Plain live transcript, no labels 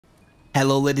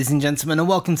Hello ladies and gentlemen, and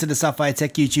welcome to the Sapphire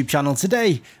Tech YouTube channel.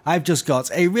 Today, I've just got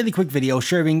a really quick video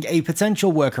showing a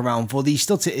potential workaround for the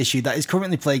stutter issue that is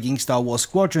currently plaguing Star Wars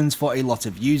Squadrons for a lot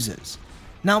of users.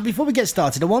 Now, before we get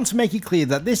started, I want to make it clear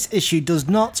that this issue does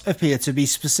not appear to be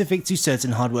specific to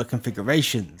certain hardware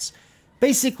configurations.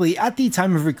 Basically, at the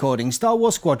time of recording, Star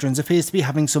Wars Squadrons appears to be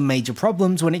having some major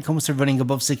problems when it comes to running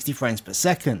above 60 frames per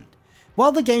second.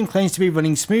 While the game claims to be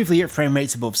running smoothly at frame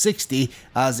rates above 60,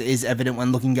 as is evident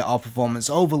when looking at our performance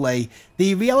overlay,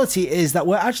 the reality is that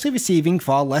we're actually receiving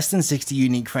far less than 60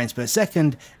 unique frames per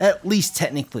second, at least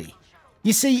technically.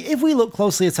 You see, if we look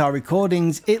closely at our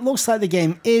recordings, it looks like the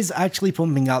game is actually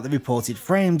pumping out the reported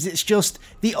frames. It's just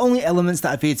the only elements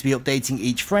that appear to be updating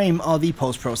each frame are the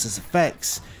post-process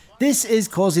effects. This is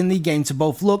causing the game to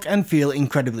both look and feel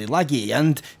incredibly laggy,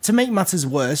 and to make matters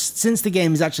worse, since the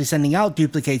game is actually sending out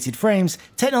duplicated frames,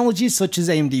 technologies such as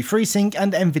AMD FreeSync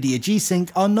and Nvidia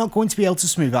G-Sync are not going to be able to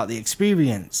smooth out the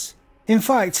experience. In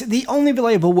fact, the only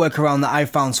reliable workaround that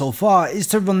I've found so far is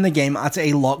to run the game at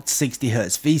a locked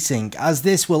 60Hz VSync, as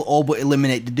this will all but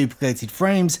eliminate the duplicated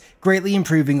frames, greatly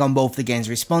improving on both the game's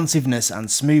responsiveness and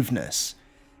smoothness.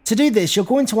 To do this, you're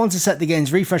going to want to set the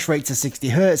game's refresh rate to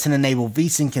 60Hz and enable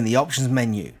VSync in the options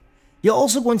menu. You're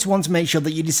also going to want to make sure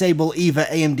that you disable either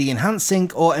AMD Enhanced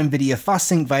Sync or Nvidia Fast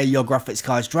Sync via your graphics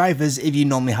card's drivers if you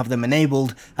normally have them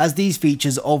enabled, as these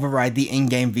features override the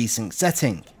in-game VSync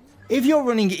setting. If you're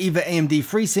running either AMD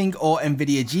FreeSync or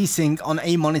Nvidia G-Sync on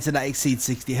a monitor that exceeds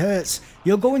 60Hz,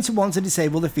 you're going to want to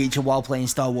disable the feature while playing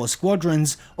Star Wars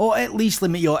Squadrons, or at least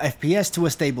limit your FPS to a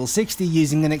stable 60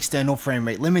 using an external frame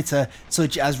rate limiter,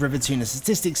 such as Rivertuna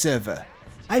Statistics Server.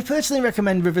 I personally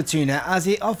recommend Rivertuna as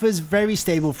it offers very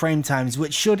stable frame times,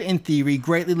 which should in theory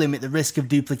greatly limit the risk of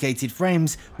duplicated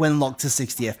frames when locked to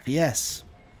 60 FPS.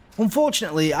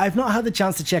 Unfortunately, I've not had the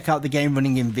chance to check out the game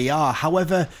running in VR,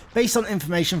 however, based on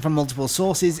information from multiple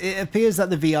sources, it appears that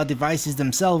the VR devices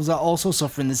themselves are also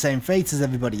suffering the same fate as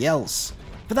everybody else.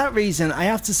 For that reason, I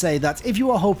have to say that if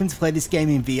you are hoping to play this game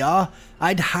in VR,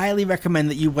 I'd highly recommend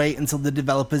that you wait until the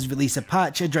developers release a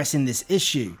patch addressing this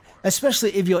issue,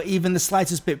 especially if you're even the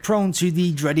slightest bit prone to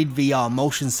the dreaded VR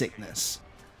motion sickness.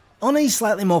 On a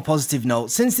slightly more positive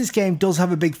note, since this game does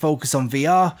have a big focus on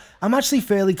VR, I'm actually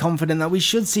fairly confident that we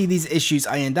should see these issues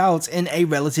ironed out in a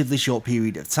relatively short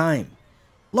period of time.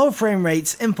 Low frame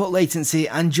rates, input latency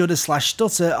and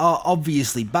judder/stutter are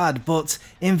obviously bad, but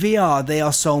in VR they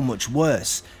are so much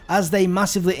worse, as they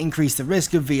massively increase the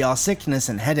risk of VR sickness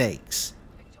and headaches.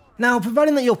 Now,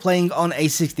 providing that you're playing on a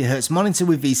 60Hz monitor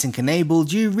with VSync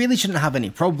enabled, you really shouldn't have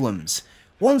any problems.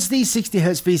 Once the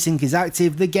 60Hz VSync is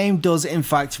active, the game does in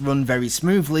fact run very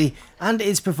smoothly, and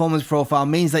its performance profile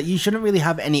means that you shouldn't really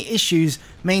have any issues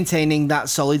maintaining that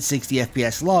solid 60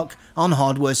 FPS lock on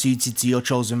hardware suited to your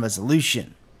chosen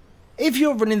resolution. If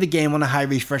you're running the game on a high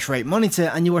refresh rate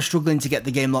monitor and you are struggling to get the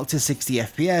game locked to 60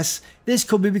 FPS, this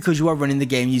could be because you are running the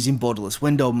game using borderless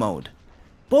window mode.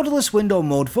 Borderless window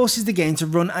mode forces the game to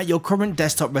run at your current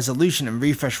desktop resolution and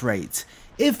refresh rate.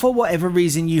 If for whatever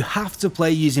reason you have to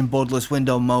play using borderless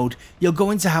window mode, you're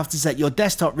going to have to set your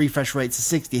desktop refresh rate to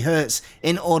 60Hz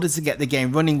in order to get the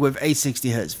game running with a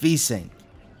 60Hz VSync.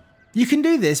 You can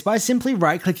do this by simply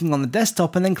right clicking on the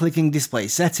desktop and then clicking display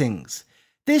settings.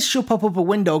 This should pop up a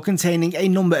window containing a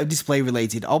number of display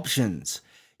related options.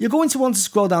 You're going to want to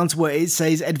scroll down to where it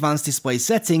says advanced display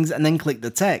settings and then click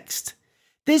the text.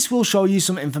 This will show you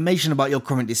some information about your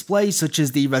current display, such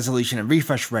as the resolution and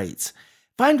refresh rate.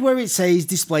 Find where it says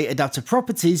display adapter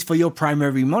properties for your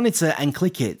primary monitor and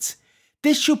click it.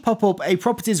 This should pop up a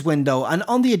properties window, and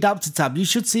on the adapter tab you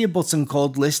should see a button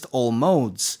called list all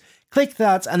modes. Click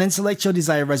that and then select your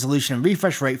desired resolution and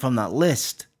refresh rate from that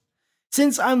list.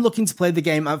 Since I'm looking to play the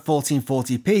game at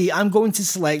 1440p, I'm going to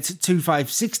select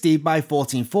 2560 by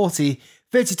 1440,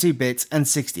 32-bit and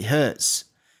 60Hz.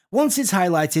 Once it's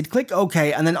highlighted, click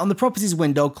OK, and then on the properties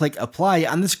window click apply,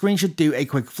 and the screen should do a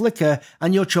quick flicker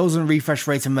and your chosen refresh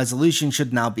rate and resolution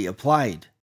should now be applied.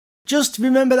 Just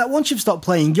remember that once you've stopped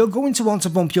playing, you're going to want to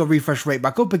bump your refresh rate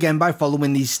back up again by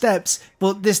following these steps,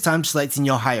 but this time selecting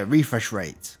your higher refresh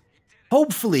rate.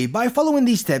 Hopefully, by following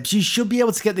these steps you should be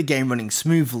able to get the game running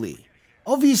smoothly.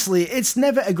 Obviously, it's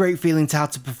never a great feeling to have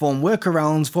to perform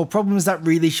workarounds for problems that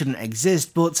really shouldn't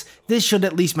exist, but this should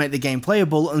at least make the game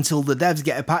playable until the devs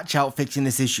get a patch out fixing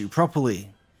this issue properly.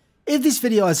 If this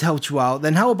video has helped you out,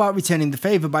 then how about returning the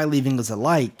favour by leaving us a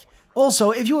like?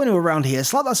 Also, if you're new around here,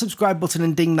 slap that subscribe button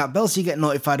and ding that bell so you get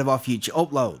notified of our future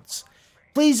uploads.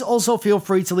 Please also feel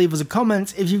free to leave us a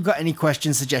comment if you've got any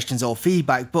questions, suggestions or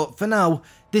feedback, but for now,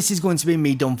 this is going to be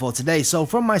me done for today. So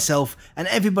from myself and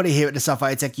everybody here at the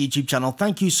Sapphire Tech YouTube channel,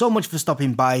 thank you so much for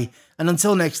stopping by, and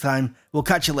until next time, we'll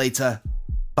catch you later.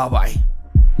 Bye bye.